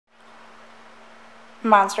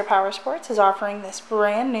Monster Powersports is offering this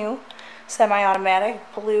brand new semi-automatic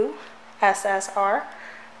blue SSR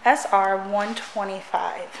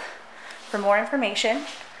SR125. For more information,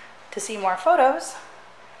 to see more photos,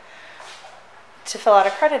 to fill out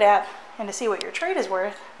a credit app, and to see what your trade is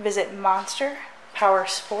worth, visit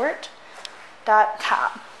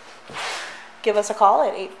monsterpowersport.com. Give us a call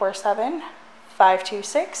at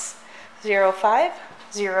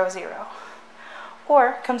 847-526-0500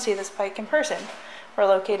 or come see this bike in person. We're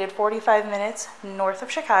located 45 minutes north of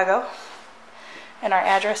Chicago, and our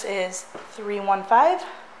address is 315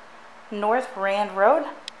 North Rand Road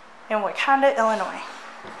in Wauconda, Illinois.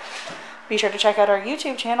 Be sure to check out our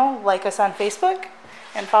YouTube channel, like us on Facebook,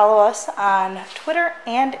 and follow us on Twitter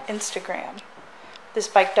and Instagram. This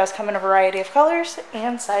bike does come in a variety of colors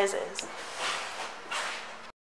and sizes.